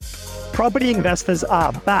property investors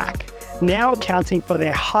are back, now accounting for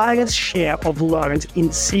their highest share of loans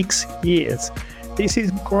in 6 years. This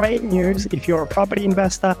is great news if you're a property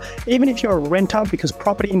investor, even if you're a renter, because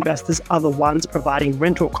property investors are the ones providing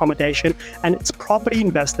rental accommodation, and it's property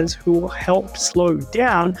investors who will help slow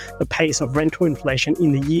down the pace of rental inflation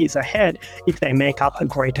in the years ahead if they make up a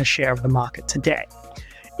greater share of the market today.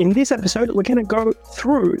 In this episode, we're going to go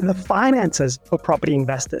through the finances for property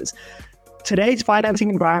investors. Today's financing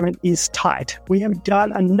environment is tight. We have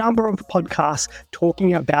done a number of podcasts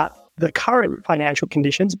talking about the current financial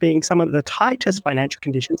conditions being some of the tightest financial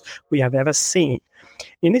conditions we have ever seen.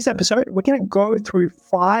 In this episode, we're going to go through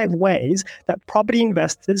 5 ways that property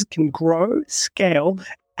investors can grow, scale,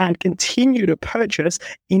 and continue to purchase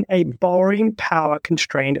in a borrowing power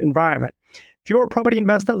constrained environment. If you're a property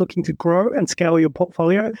investor looking to grow and scale your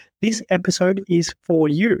portfolio, this episode is for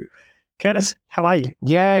you. Curtis, how are you?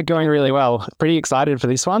 Yeah, going really well. Pretty excited for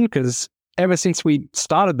this one because ever since we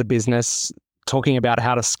started the business, talking about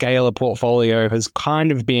how to scale a portfolio has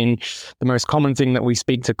kind of been the most common thing that we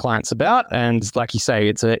speak to clients about. And like you say,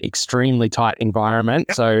 it's an extremely tight environment.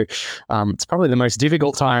 Yep. So it's probably the most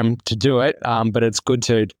difficult time to do it, but it's good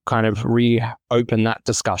to kind of reopen that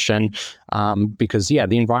discussion because, the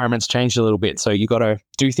environment's changed a little bit. So you got to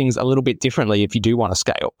do things a little bit differently if you do want to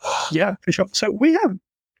scale. Yeah, for sure. So we have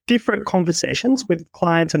different conversations with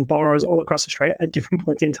clients and borrowers all across Australia at different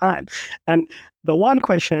points in time. And the one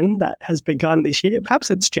question that has begun this year,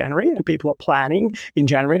 perhaps it's January and people are planning in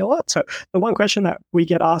January a lot. So the one question that we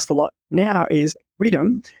get asked a lot now is,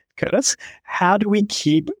 Freedom, Curtis, how do we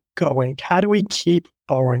keep going? How do we keep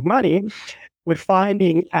borrowing money? We're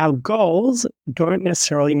finding our goals don't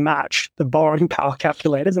necessarily match the borrowing power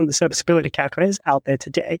calculators and the serviceability calculators out there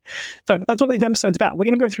today. So that's what this episode's about. We're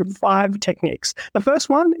going to go through 5 techniques. The first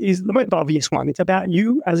one is the most obvious one. It's about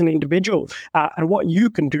you as an individual and what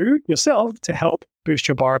you can do yourself to help boost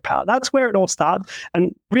your borrow power. That's where it all starts.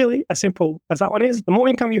 And really, as simple as that one is, the more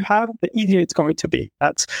income you have, the easier it's going to be.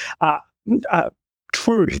 That's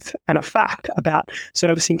truth and a fact about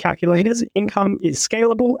servicing calculators. Income is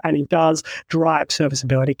scalable and it does drive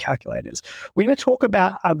serviceability calculators. We're going to talk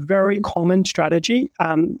about a very common strategy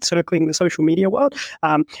circling the social media world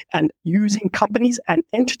and using companies and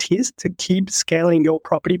entities to keep scaling your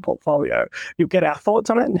property portfolio. You'll get our thoughts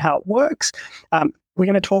on it and how it works. We're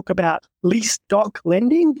going to talk about lease doc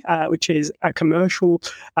lending, which is a commercial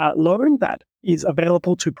loan that is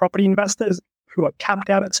available to property investors who are capped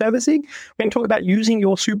out at servicing. We're going to talk about using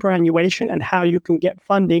your superannuation and how you can get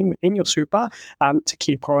funding within your super to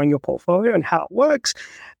keep growing your portfolio and how it works.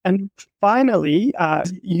 And finally,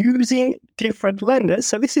 using different lenders.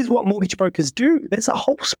 So this is what mortgage brokers do. There's a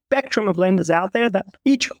whole spectrum of lenders out there that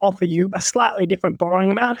each offer you a slightly different borrowing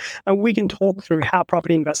amount. And we can talk through how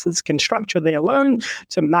property investors can structure their loan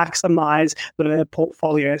to maximize their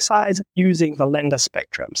portfolio size using the lender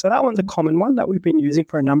spectrum. So that one's a common one that we've been using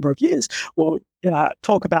for a number of years. We'll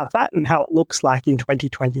talk about that and how it looks like in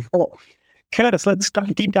 2024. Curtis, let's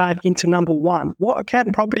deep dive into number 1. What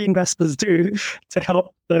can property investors do to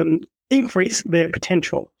help them increase their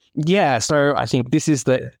potential? Yeah, so I think this is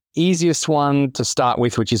the easiest one to start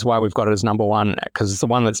with, which is why we've got it as number 1, because it's the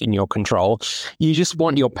one that's in your control. You just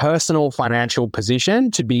want your personal financial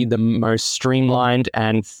position to be the most streamlined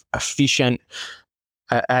and efficient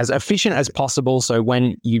as possible. So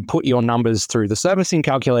when you put your numbers through the servicing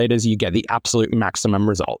calculators, you get the absolute maximum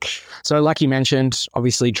result. So like you mentioned,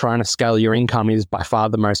 obviously trying to scale your income is by far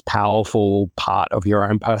the most powerful part of your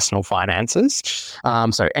own personal finances.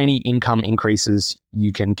 So any income increases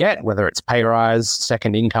you can get, whether it's pay rise,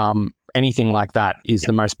 second income, anything like that is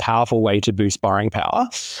the most powerful way to boost borrowing power.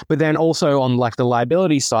 But then also on like the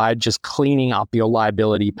liability side, just cleaning up your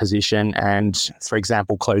liability position and, for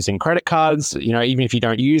example, closing credit cards. Even if you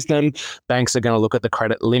don't use them, banks are going to look at the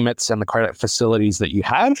credit limits and the credit facilities that you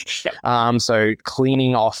have. Yep. So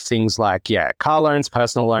cleaning off things like, car loans,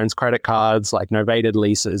 personal loans, credit cards, like novated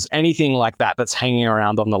leases, anything like that that's hanging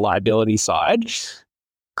around on the liability side,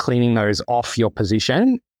 cleaning those off your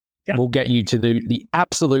position will get you to the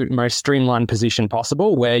absolute most streamlined position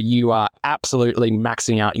possible where you are absolutely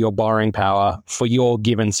maxing out your borrowing power for your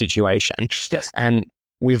given situation. Yes. And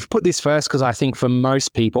we've put this first because I think for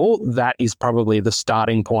most people, that is probably the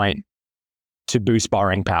starting point to boost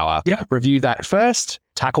borrowing power. Yeah. Review that first,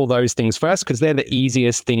 tackle those things first because they're the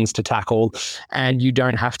easiest things to tackle and you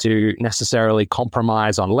don't have to necessarily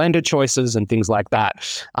compromise on lender choices and things like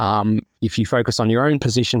that. If you focus on your own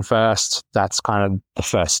position first, that's kind of the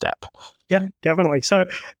first step. Yeah, definitely. So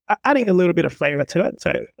adding a little bit of flavor to it.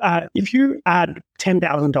 So if you add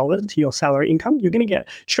 $10,000 to your salary income, you're going to get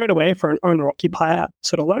straight away for an owner-occupier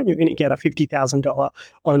sort of loan, you're going to get a $50,000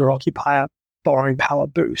 owner-occupier borrowing power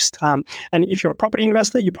boost. And if you're a property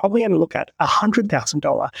investor, you're probably going to look at a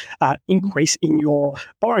 $100,000 increase in your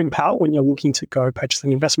borrowing power when you're looking to go purchase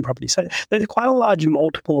an investment property. So there's quite a large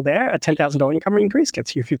multiple there. A $10,000 income increase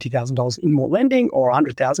gets you $50,000 in more lending, or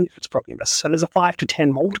 $100,000 if it's a property investor. So there's a 5 to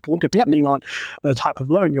 10 multiple depending on the type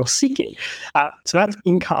of loan you're seeking. So that's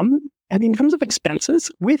income. And in terms of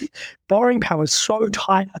expenses, with borrowing power so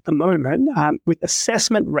tight at the moment, with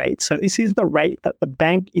assessment rates, so this is the rate that the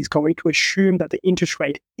bank is going to assume that the interest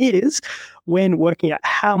rate is when working out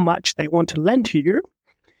how much they want to lend to you.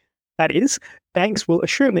 That is, banks will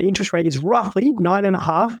assume the interest rate is roughly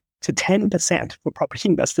 9.5% to 10% for property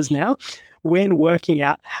investors now when working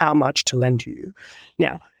out how much to lend to you.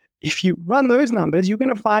 Now, if you run those numbers, you're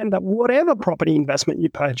going to find that whatever property investment you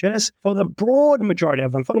purchase, for the broad majority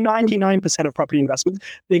of them, for 99% of property investments,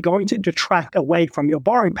 they're going to detract away from your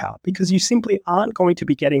borrowing power because you simply aren't going to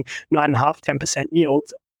be getting 9.5%, 10%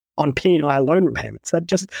 yields on P&I loan repayments. That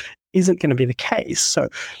just isn't going to be the case. So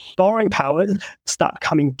borrowing powers start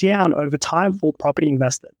coming down over time for property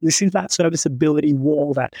investors. This is that serviceability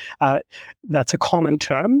wall that's a common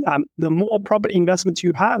term. The more property investments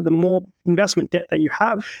you have, the more investment debt that you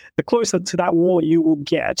have, the closer to that wall you will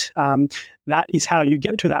get. That is how you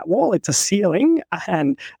get to that wall. It's a ceiling,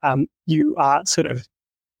 and you are sort of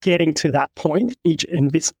getting to that point each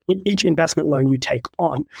investment loan you take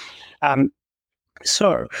on.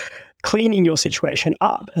 So cleaning your situation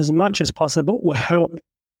up as much as possible will help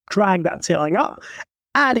drag that ceiling up.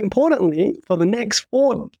 And importantly, for the next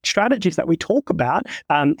 4 strategies that we talk about,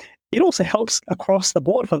 it also helps across the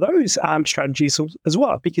board for those strategies as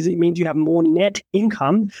well, because it means you have more net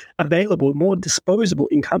income available, more disposable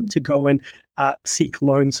income to go and seek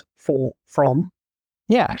loans from.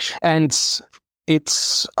 Yeah. And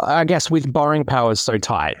it's, I guess, with borrowing powers so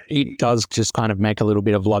tight, it does just kind of make a little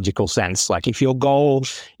bit of logical sense. Like if your goal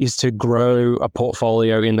is to grow a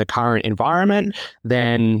portfolio in the current environment,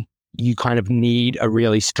 then you kind of need a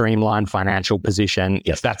really streamlined financial position.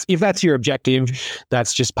 If that's your objective,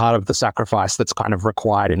 that's just part of the sacrifice that's kind of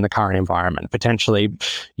required in the current environment. Potentially,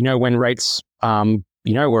 when rates,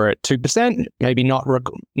 were at 2%, maybe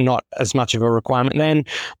not as much of a requirement then,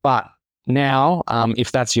 but now,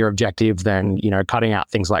 if that's your objective, then, cutting out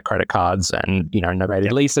things like credit cards and,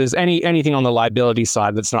 novated leases, anything on the liability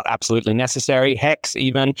side that's not absolutely necessary, HECS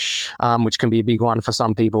even, which can be a big one for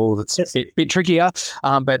some people. That's a bit trickier.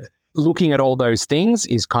 But looking at all those things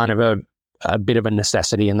is kind of a bit of a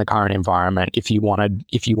necessity in the current environment if you want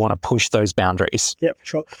to push those boundaries. Yeah, for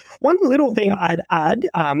sure. One little thing I'd add,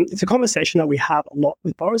 it's a conversation that we have a lot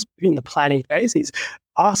with borrowers in the planning phase, is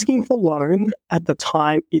asking for loan at the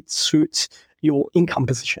time it suits your income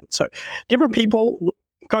position. So different people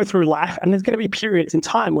go through life, and there's going to be periods in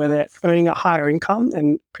time where they're earning a higher income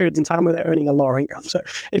and periods in time where they're earning a lower income. So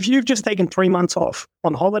if you've just taken 3 months off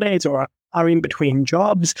on holidays or are in between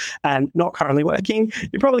jobs and not currently working,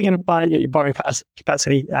 you're probably going to find your borrowing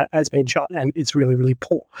capacity has been shot and it's really, really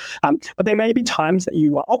poor. But there may be times that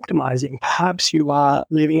you are optimizing. Perhaps you are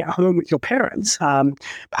living at home with your parents.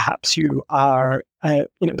 Perhaps you are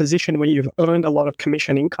in a position where you've earned a lot of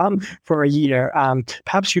commission income for a year.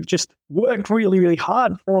 Perhaps you've just worked really, really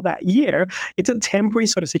hard for that year. It's a temporary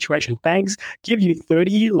sort of situation. Banks give you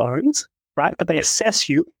 30-year loans, right? But they assess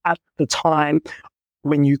you at the time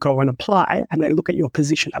when you go and apply, and they look at your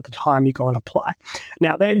position at the time you go and apply.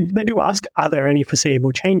 Now, they do ask, are there any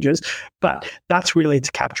foreseeable changes? But that's really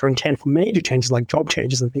to capture intent for major changes like job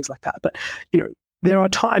changes and things like that. But, there are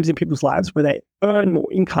times in people's lives where they earn more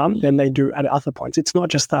income than they do at other points. It's not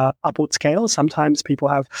just the upward scale. Sometimes people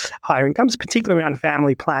have higher incomes, particularly around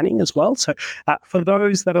family planning as well. So for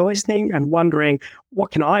those that are listening and wondering,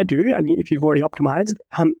 what can I do? And if you've already optimized,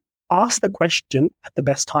 ask the question at the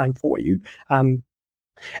best time for you.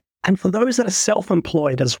 And for those that are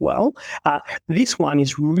self-employed as well, this one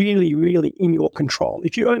is really, really in your control.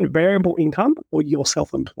 If you earn variable income or you're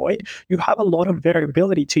self-employed, you have a lot of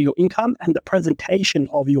variability to your income and the presentation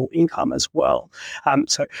of your income as well.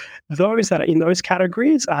 So those that are in those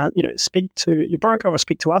categories, speak to your broker or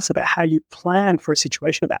speak to us about how you plan for a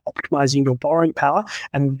situation about optimizing your borrowing power.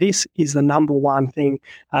 And this is the number one thing,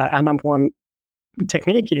 our number one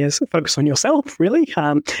technique is focus on yourself, really.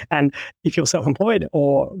 And if you're self-employed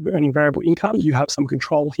or earning variable income, you have some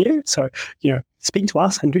control here. So, speak to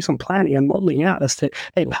us and do some planning and modeling out as to,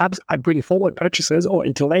 hey, perhaps I bring forward purchases or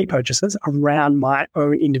delay purchases around my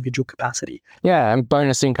own individual capacity. Yeah, and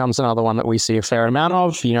bonus income's another one that we see a fair amount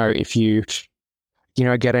of. If you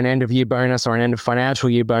get an end of year bonus or an end of financial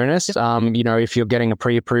year bonus. If you're getting a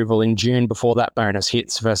pre-approval in June before that bonus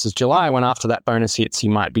hits versus July, when after that bonus hits, you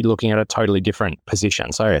might be looking at a totally different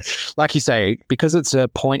position. So like you say, because it's a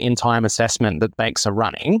point in time assessment that banks are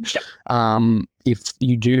running, if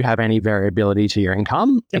you do have any variability to your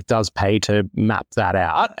income, it does pay to map that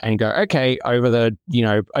out and go, okay, over the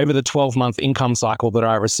 12-month income cycle that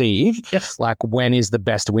I receive, like when is the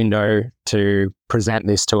best window to present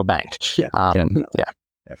this to a bank?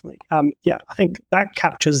 Definitely. I think that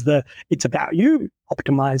captures it's about you,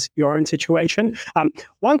 optimize your own situation.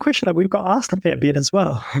 One question that we've got asked a fair bit as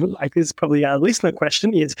well, like this is probably a listener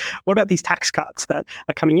question, is what about these tax cuts that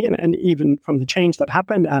are coming in, and even from the change that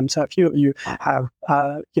happened? So a few of you have,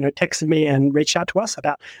 texted me and reached out to us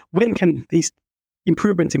about when can these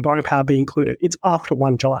improvements in borrowing power be included. It's after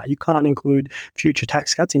 1 July. You can't include future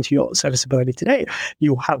tax cuts into your serviceability today.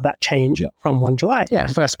 You'll have that change from 1 July. Yeah,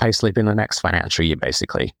 first pay slip in the next financial year,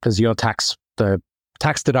 basically, because the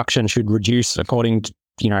tax deduction should reduce according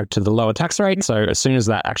to the lower tax rate. So as soon as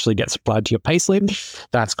that actually gets applied to your payslip,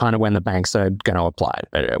 that's kind of when the banks are going to apply it.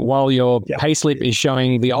 But while your payslip is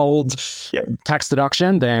showing the old tax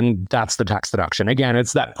deduction, then that's the tax deduction. Again,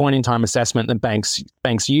 it's that point in time assessment that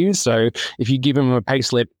banks use. So if you give them a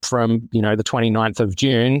payslip from the 29th of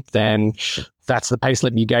June, then that's the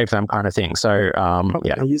payslip you gave them, kind of thing. So I'll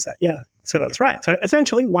use that. Yeah. So that's right. So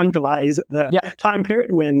essentially 1 July is the time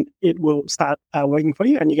period when it will start working for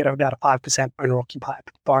you, and you get about a 5% owner-occupied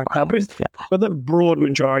borrowing power boost. For the broad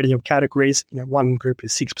majority of categories, one group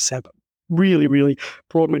is 6%, but really, really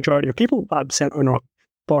broad majority of people, 5% owner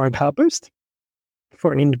borrowing power boost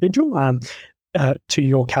for an individual to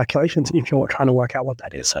your calculations if you're trying to work out what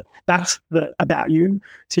that is. So that's the about you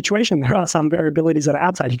situation. There are some variabilities that are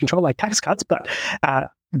outside your control, like tax cuts, but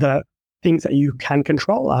the things that you can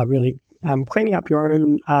control are really cleaning up your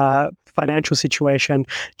own financial situation,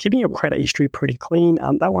 keeping your credit history pretty clean.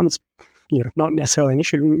 That one's not necessarily an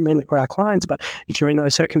issue, mainly for our clients, but if you're in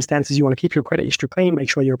those circumstances, you want to keep your credit history clean, make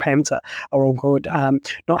sure your payments are all good,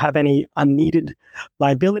 not have any unneeded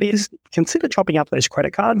liabilities. Consider chopping up those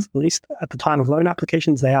credit cards, at least at the time of loan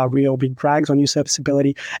applications. They are real big drags on your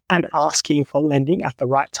serviceability, and asking for lending at the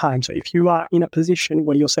right time. So if you are in a position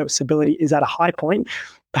where your serviceability is at a high point,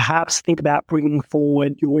 perhaps think about bringing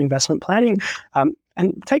forward your investment planning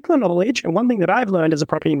and take the knowledge. And one thing that I've learned as a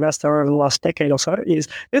property investor over the last decade or so is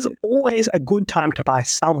there's always a good time to buy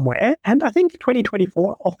somewhere. And I think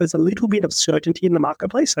 2024 offers a little bit of certainty in the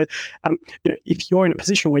marketplace. So if you're in a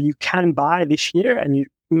position where you can buy this year and you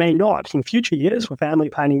may not in future years for family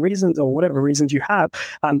planning reasons or whatever reasons you have,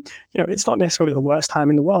 it's not necessarily the worst time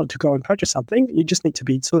in the world to go and purchase something. You just need to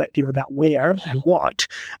be selective about where and what.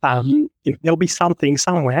 There'll be something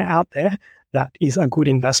somewhere out there that is a good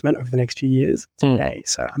investment over the next few years today.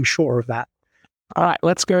 So I'm sure of that. All right,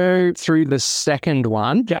 let's go through the second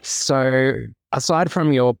one. Yep. So aside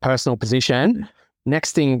from your personal position,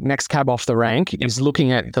 next cab off the rank is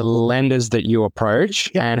looking at the lenders that you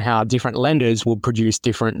approach and how different lenders will produce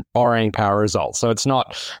different borrowing power results. So it's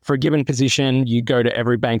not for a given position, you go to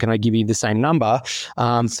every bank and they give you the same number.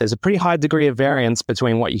 There's a pretty high degree of variance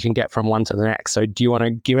between what you can get from one to the next. So do you want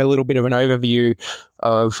to give a little bit of an overview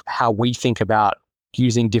of how we think about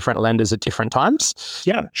using different lenders at different times?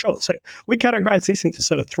 Yeah, sure. So we categorize this into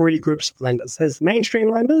sort of 3 groups of lenders. There's mainstream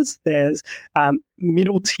lenders, there's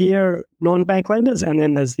middle tier non-bank lenders, and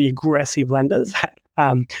then there's the aggressive lenders that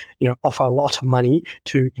offer a lot of money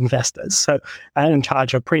to investors. So and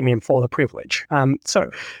charge a premium for the privilege. So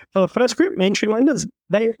for the first group, mainstream lenders,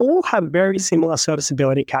 they all have very similar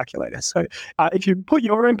serviceability calculators. So if you put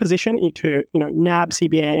your own position into NAB,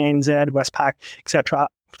 CBA, ANZ, Westpac, etc.,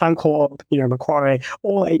 Suncorp, Macquarie,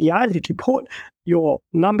 all ADIs, if you put your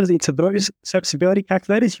numbers into those serviceability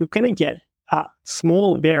calculators, you're going to get a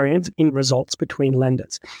small variance in results between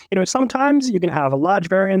lenders. Sometimes you can have a large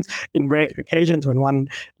variance in rare occasions when one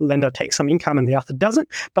lender takes some income and the other doesn't.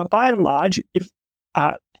 But by and large, if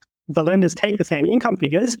the lenders take the same income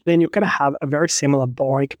figures, then you're going to have a very similar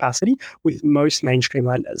borrowing capacity with most mainstream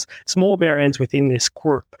lenders. Small variance within this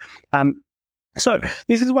group. So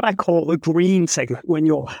this is what I call the green segment. When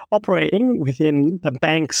you're operating within the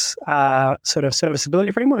bank's sort of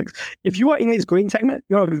serviceability frameworks, if you are in this green segment,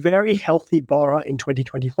 you're a very healthy borrower in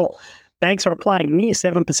 2024. banks are applying near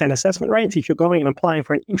 7% assessment rates. If you're going and applying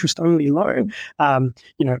for an interest-only loan,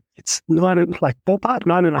 it's ballpark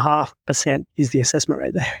 9.5% is the assessment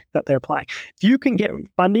rate that they're applying. If you can get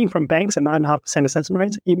funding from banks at 9.5% assessment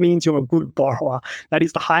rates, it means you're a good borrower. That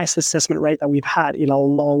is the highest assessment rate that we've had in a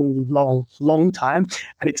long, long, long time,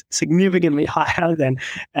 and it's significantly higher than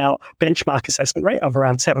our benchmark assessment rate of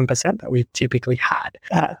around 7% that we've typically had.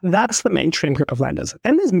 That's the mainstream group of lenders.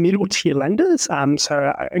 Then there's middle tier lenders.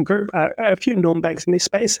 So a few non-banks in this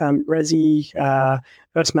space, Resi,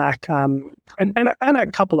 Firstmac, and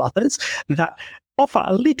a couple others that offer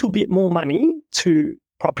a little bit more money to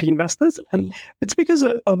property investors. And it's because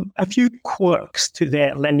of a few quirks to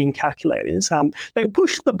their lending calculators. They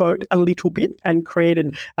pushed the boat a little bit and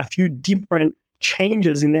created a few different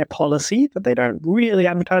changes in their policy that they don't really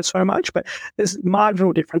advertise so much, but there's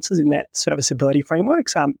marginal differences in their serviceability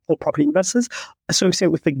frameworks for property investors associated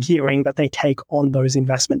with the gearing that they take on those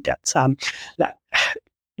investment debts that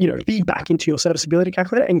feed back into your serviceability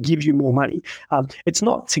calculator and give you more money. It's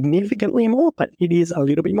not significantly more, but it is a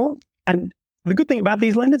little bit more. And the good thing about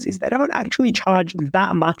these lenders is they don't actually charge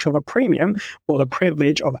that much of a premium for the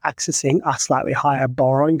privilege of accessing a slightly higher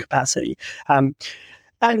borrowing capacity.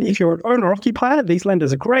 And if you're an owner-occupier, these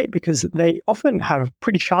lenders are great because they often have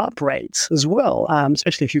pretty sharp rates as well,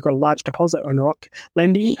 especially if you've got a large deposit owner-occ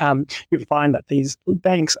lending. You find that these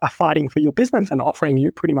banks are fighting for your business and offering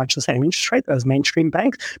you pretty much the same interest rate as mainstream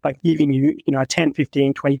banks, but giving you, a 10,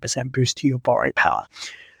 15, 20% boost to your borrowing power.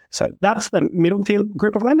 So that's the middle tier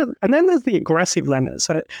group of lenders. And then there's the aggressive lenders.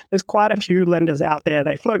 So there's quite a few lenders out there.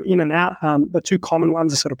 They float in and out. The two common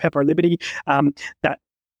ones are sort of Pepper Liberty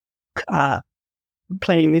that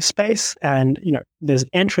play in this space, and there's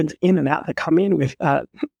entrants in and out that come in with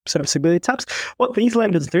serviceability taps. What these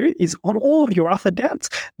lenders do is on all of your other debts,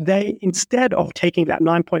 they, instead of taking that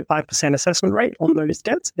 9.5% assessment rate on those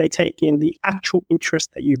debts, they take in the actual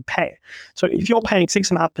interest that you pay. So if you're paying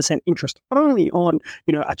 6.5% interest only on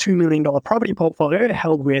a $2 million property portfolio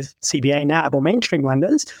held with CBA, NAB, or mainstream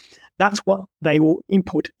lenders, that's what they will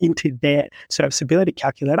input into their serviceability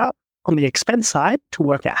calculator on the expense side to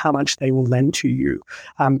work out how much they will lend to you.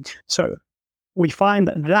 So we find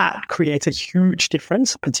that creates a huge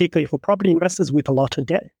difference, particularly for property investors with a lot of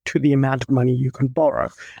debt, to the amount of money you can borrow.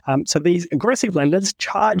 So these aggressive lenders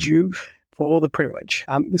charge you for the privilege.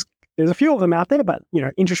 There's a few of them out there, but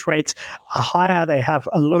interest rates are higher. They have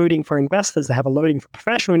a loading for investors. They have a loading for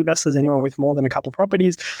professional investors, anyone with more than a couple of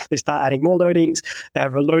properties. They start adding more loadings. They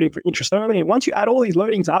have a loading for interest only. And once you add all these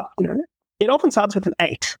loadings up, it often starts with an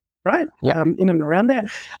 8. Right? Yeah. In and around there.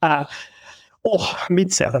 Or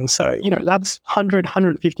mid-7. So, that's 100,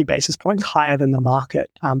 150 basis points higher than the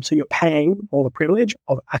market. So you're paying for the privilege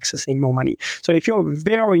of accessing more money. So if you're a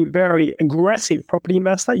very, very aggressive property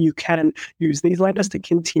investor, you can use these lenders to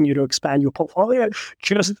continue to expand your portfolio.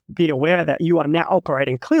 Just be aware that you are now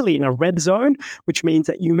operating clearly in a red zone, which means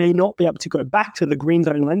that you may not be able to go back to the green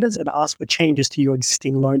zone lenders and ask for changes to your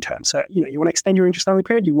existing loan term. So, you want to extend your interest-only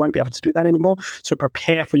period, you won't be able to do that anymore. So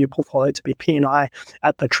prepare for your portfolio to be P&I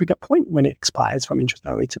at the trigger point when it expires from interest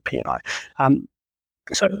only to P&I.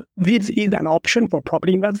 So this is an option for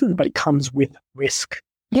property investors, but it comes with risk.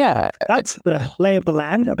 Yeah. That's the lay of the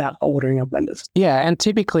land about ordering of lenders. Yeah. And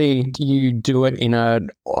typically you do it in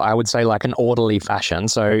I would say like an orderly fashion.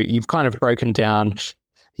 So you've kind of broken down,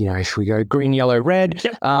 if we go green, yellow, red,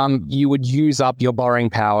 yep. You would use up your borrowing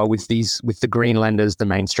power with the green lenders, the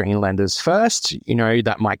mainstream lenders first.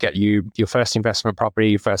 That might get you your first investment property,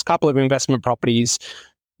 your first couple of investment properties.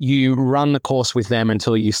 You run the course with them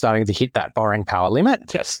until you're starting to hit that borrowing power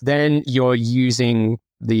limit. Yes. Then you're using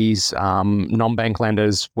these non-bank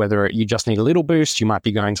lenders, whether you just need a little boost, you might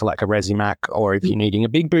be going to like a Resimac, or if you're needing a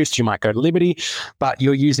big boost, you might go to Liberty. But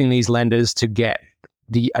you're using these lenders to get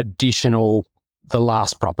the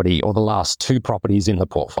last property or the last 2 properties in the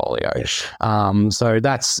portfolio. Yes. So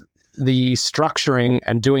that's the structuring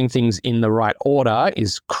and doing things in the right order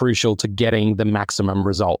is crucial to getting the maximum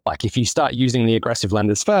result. Like if you start using the aggressive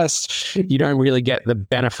lenders first, you don't really get the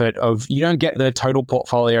benefit you don't get the total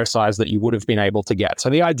portfolio size that you would have been able to get. So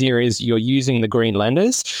the idea is you're using the green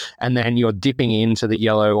lenders and then you're dipping into the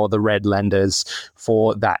yellow or the red lenders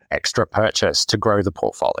for that extra purchase to grow the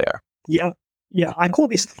portfolio. Yeah. I call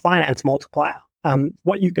this the finance multiplier.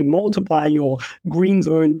 What you can multiply your green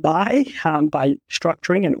zone by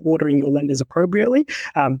structuring and ordering your lenders appropriately.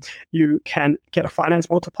 You can get a finance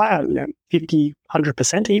multiplier, 50,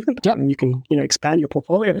 100% even. Yep. And you can, expand your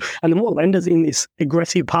portfolio. And the more lenders in this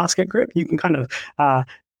aggressive basket group, you can kind of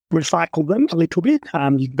recycle them a little bit.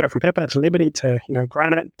 You can go from Pepper to Liberty to,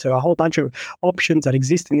 Granite, to a whole bunch of options that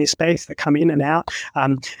exist in this space that come in and out.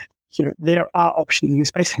 there are options in this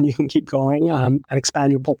space, and you can keep going and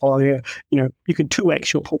expand your portfolio. You can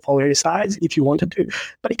 2x your portfolio size if you wanted to,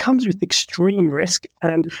 but it comes with extreme risk.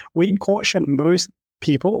 And we caution most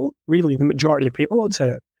people, really the majority of people,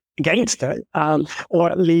 against it, or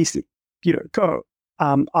at least, go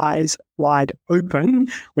eyes wide open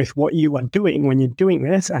with what you are doing when you're doing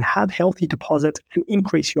this, and have healthy deposits and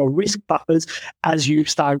increase your risk buffers as you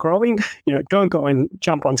start growing. Don't go and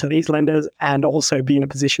jump onto these lenders and also be in a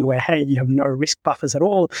position where, hey, you have no risk buffers at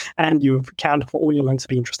all and you've accounted for all your loans to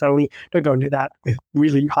be interest only. Don't go and do that with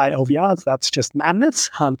really high LVRs. That's just madness.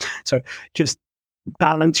 So just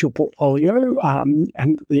balance your portfolio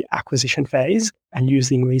and the acquisition phase, and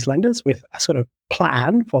using these lenders with a sort of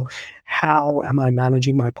plan for how am I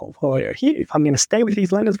managing my portfolio here. If I'm going to stay with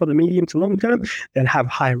these lenders for the medium to long term, then have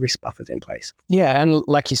high risk buffers in place. Yeah, and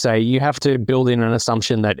like you say, you have to build in an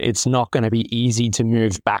assumption that it's not going to be easy to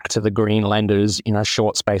move back to the green lenders in a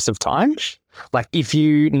short space of time. Like if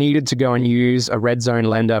you needed to go and use a red zone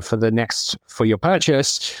lender for your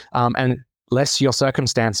purchase, and unless your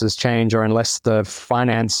circumstances change, or unless the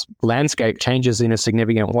finance landscape changes in a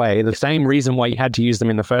significant way, the same reason why you had to use them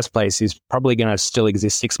in the first place is probably going to still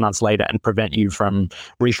exist 6 months later and prevent you from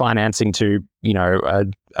refinancing to,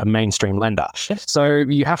 a mainstream lender. So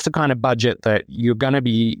you have to kind of budget that you're going to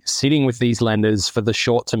be sitting with these lenders for the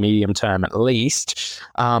short to medium term at least.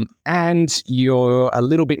 And you're a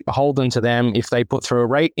little bit beholden to them. If they put through a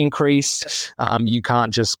rate increase, you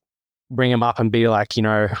can't just bring them up and be like,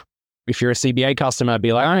 if you're a CBA customer,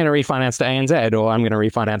 be like, I'm going to refinance to ANZ, or I'm going to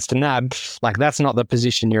refinance to NAB. Like, that's not the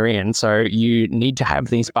position you're in. So you need to have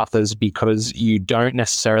these buffers, because you don't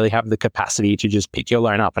necessarily have the capacity to just pick your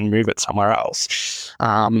loan up and move it somewhere else.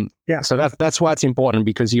 So that's why it's important,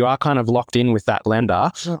 because you are kind of locked in with that lender,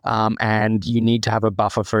 and you need to have a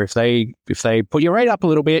buffer for if they put your rate up a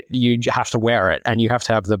little bit, you have to wear it, and you have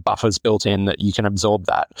to have the buffers built in that you can absorb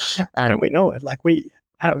that. And we know it. Like we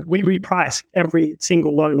reprice every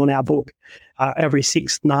single loan on our book every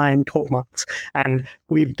 6, 9, 12 months. And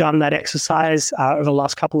we've done that exercise over the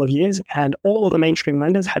last couple of years. And all of the mainstream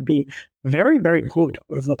lenders had been very, very good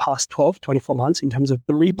over the past 12, 24 months in terms of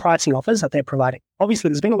the repricing offers that they're providing. Obviously,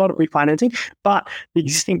 there's been a lot of refinancing, but the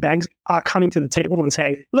existing banks are coming to the table and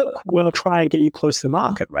saying, look, we'll try and get you close to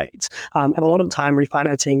market rates. And a lot of the time,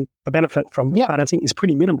 refinancing, the benefit from refinancing is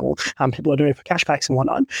pretty minimal. People are doing it for cashbacks and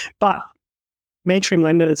whatnot. But mainstream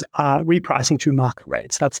lenders are repricing to market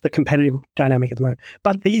rates. That's the competitive dynamic at the moment.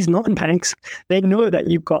 But these non-banks, they know that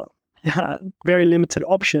you've got very limited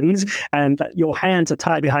options, and that your hands are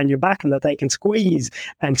tied behind your back, and that they can squeeze,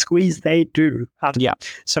 and squeeze they do.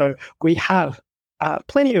 So we have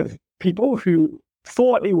plenty of people who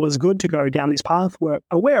thought it was good to go down this path, were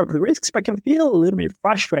aware of the risks, but can feel a little bit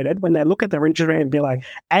frustrated when they look at their interest rate and be like,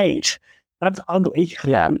 8, that's ugly.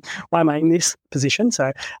 Why am I in this position?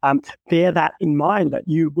 So bear that in mind, that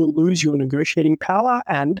you will lose your negotiating power,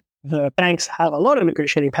 and the banks have a lot of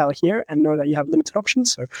negotiating power here, and know that you have limited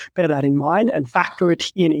options. So bear that in mind and factor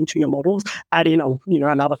it into your models. Add in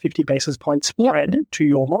another 50 basis point spread to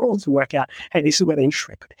your models to work out, hey, this is where the interest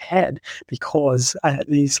rate could head, because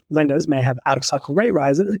these lenders may have out of cycle rate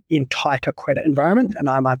rises in tighter credit environment, and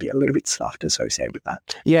I might be a little bit stuffed associated with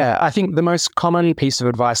that. Yeah, I think the most common piece of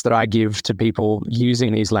advice that I give to people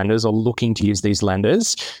using these lenders or looking to use these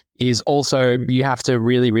lenders is also, you have to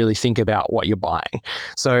really, really think about what you're buying.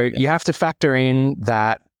 So you have to factor in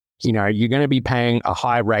that, you're going to be paying a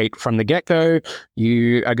high rate from the get-go.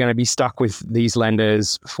 You are going to be stuck with these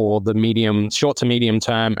lenders for the short to medium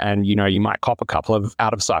term, and, you might cop a couple of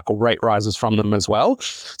out-of-cycle rate rises from them as well.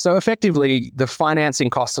 So effectively, the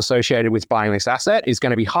financing cost associated with buying this asset is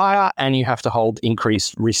going to be higher, and you have to hold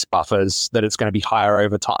increased risk buffers that it's going to be higher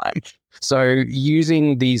over time. So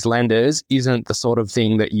using these lenders isn't the sort of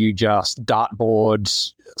thing that you just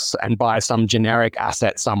dartboard and buy some generic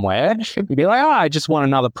asset somewhere and be like, I just want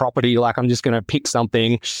another property. Like, I'm just going to pick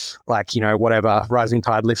something like, whatever, rising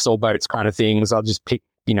tide lifts all boats kind of things. I'll just pick,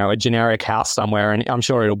 a generic house somewhere, and I'm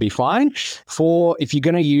sure it'll be fine. If you're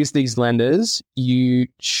going to use these lenders, you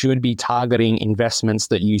should be targeting investments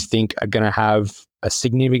that you think are going to have a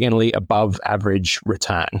significantly above average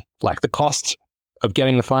return. Like, the cost of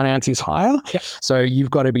getting the finance is higher. So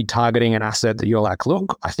you've got to be targeting an asset that you're like,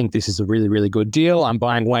 look, I think this is a really, really good deal. I'm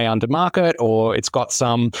buying way under market, or it's got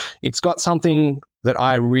something that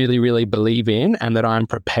I really, really believe in, and that I'm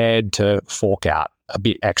prepared to fork out a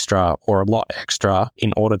bit extra or a lot extra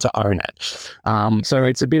in order to own it. So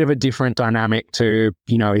it's a bit of a different dynamic to,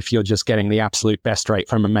 if you're just getting the absolute best rate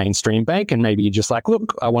from a mainstream bank, and maybe you're just like,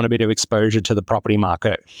 look, I want a bit of exposure to the property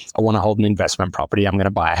market. I want to hold an investment property. I'm going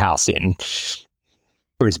to buy a house in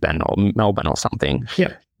Brisbane or Melbourne or something.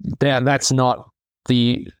 that's not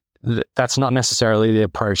necessarily the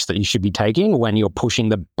approach that you should be taking when you're pushing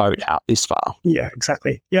the boat out this far. Yeah,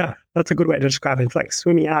 exactly. Yeah, that's a good way to describe it. It's like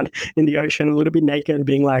swimming out in the ocean a little bit naked,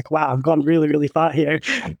 being like, wow, I've gone really, really far here.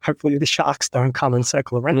 Hopefully the sharks don't come and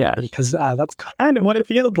circle around me, because that's kind of what it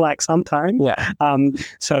feels like sometimes. Yeah.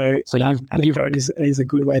 So anecdote is a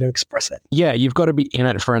good way to express it. Yeah, you've got to be in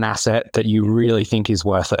it for an asset that you really think is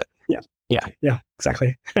worth it. Yeah,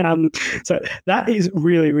 exactly. So that is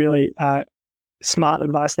really, really smart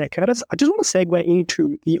advice there, Curtis. I just want to segue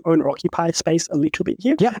into the owner-occupier space a little bit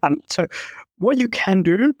here. Yeah. So what you can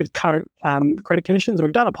do with current credit conditions, and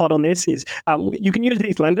we've done a pod on this, is you can use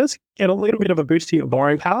these lenders, get a little bit of a boost to your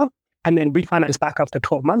borrowing power, and then refinance back after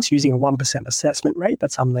 12 months using a 1% assessment rate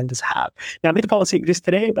that some lenders have. Now, this policy exists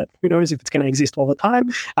today, but who knows if it's going to exist all the time.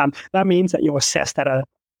 That means that you're assessed at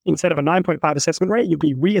instead of a 9.5 assessment rate, you'll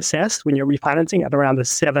be reassessed when you're refinancing at around the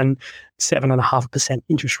 7.5%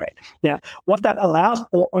 interest rate. Now, what that allows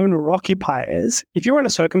for owner-occupiers, if you're in a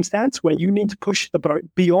circumstance where you need to push the boat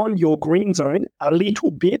beyond your green zone a little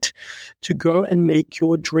bit to go and make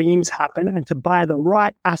your dreams happen and to buy the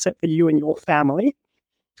right asset for you and your family,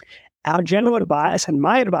 our general advice and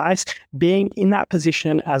my advice, being in that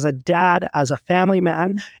position as a dad, as a family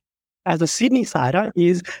man, as a Sydney-sider,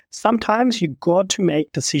 is sometimes you've got to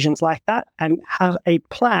make decisions like that and have a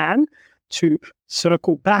plan to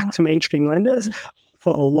circle back to mainstream lenders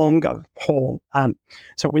for a longer haul.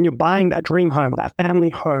 So when you're buying that dream home, that family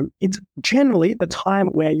home, it's generally the time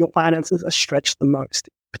where your finances are stretched the most,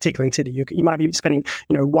 particularly in Sydney. You might be spending,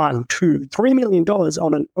 $1, $2, $3 million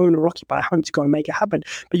on an owner-occupied home to go and make it happen,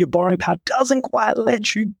 but your borrowing power doesn't quite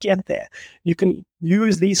let you get there. You can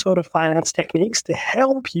use these sort of finance techniques to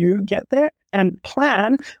help you get there and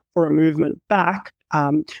plan for a movement back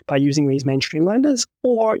by using these mainstream lenders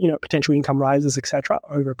or, potential income rises, etc.,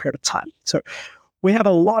 over a period of time. So we have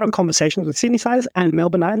a lot of conversations with Sydney-siders and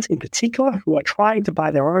Melbourneites in particular who are trying to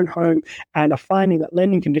buy their own home and are finding that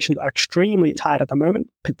lending conditions are extremely tight at the moment,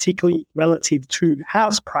 particularly relative to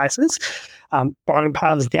house prices. Borrowing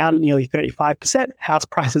power is down nearly 35%, house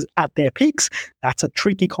prices at their peaks. That's a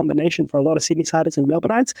tricky combination for a lot of Sydney-siders and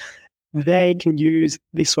Melbourneites. They can use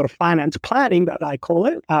this sort of finance planning, that I call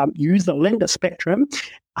it, use the lender spectrum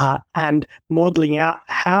and modeling out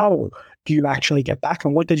how do you actually get back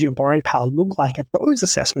and what does your borrowing power look like at those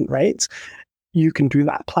assessment rates. You can do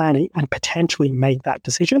that planning and potentially make that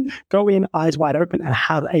decision. Go in eyes wide open and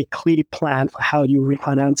have a clear plan for how you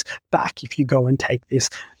refinance back if you go and take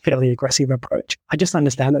this fairly aggressive approach. I just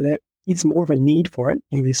understand that there is more of a need for it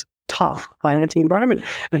in this tough financing environment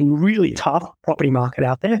and really tough property market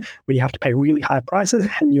out there where you have to pay really high prices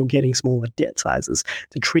and you're getting smaller debt sizes.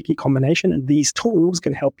 It's a tricky combination, and these tools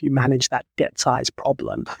can help you manage that debt size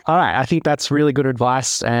problem. All right. I think that's really good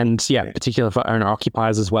advice, and particularly for owner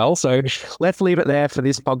occupiers as well. So let's leave it there for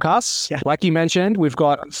this podcast. Yeah. Like you mentioned, we've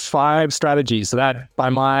got 5 strategies. So that, by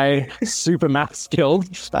my super math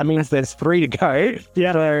skills, that means there's 3 to go.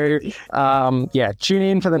 Yeah. So tune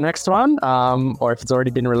in for the next one, or if it's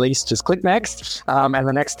already been released, just click next, and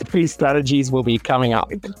the next 3 strategies will be coming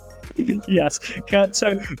up. Yes.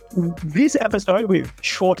 So this episode we've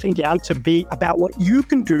shortened down to be about what you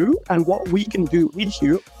can do and what we can do with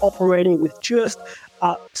you operating with just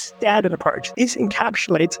a standard approach. This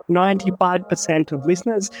encapsulates 95% of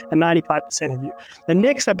listeners and 95% of you. The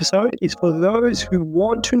next episode is for those who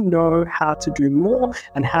want to know how to do more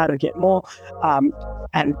and how to get more,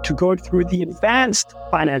 and to go through the advanced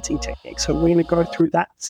financing techniques. So we're going to go through that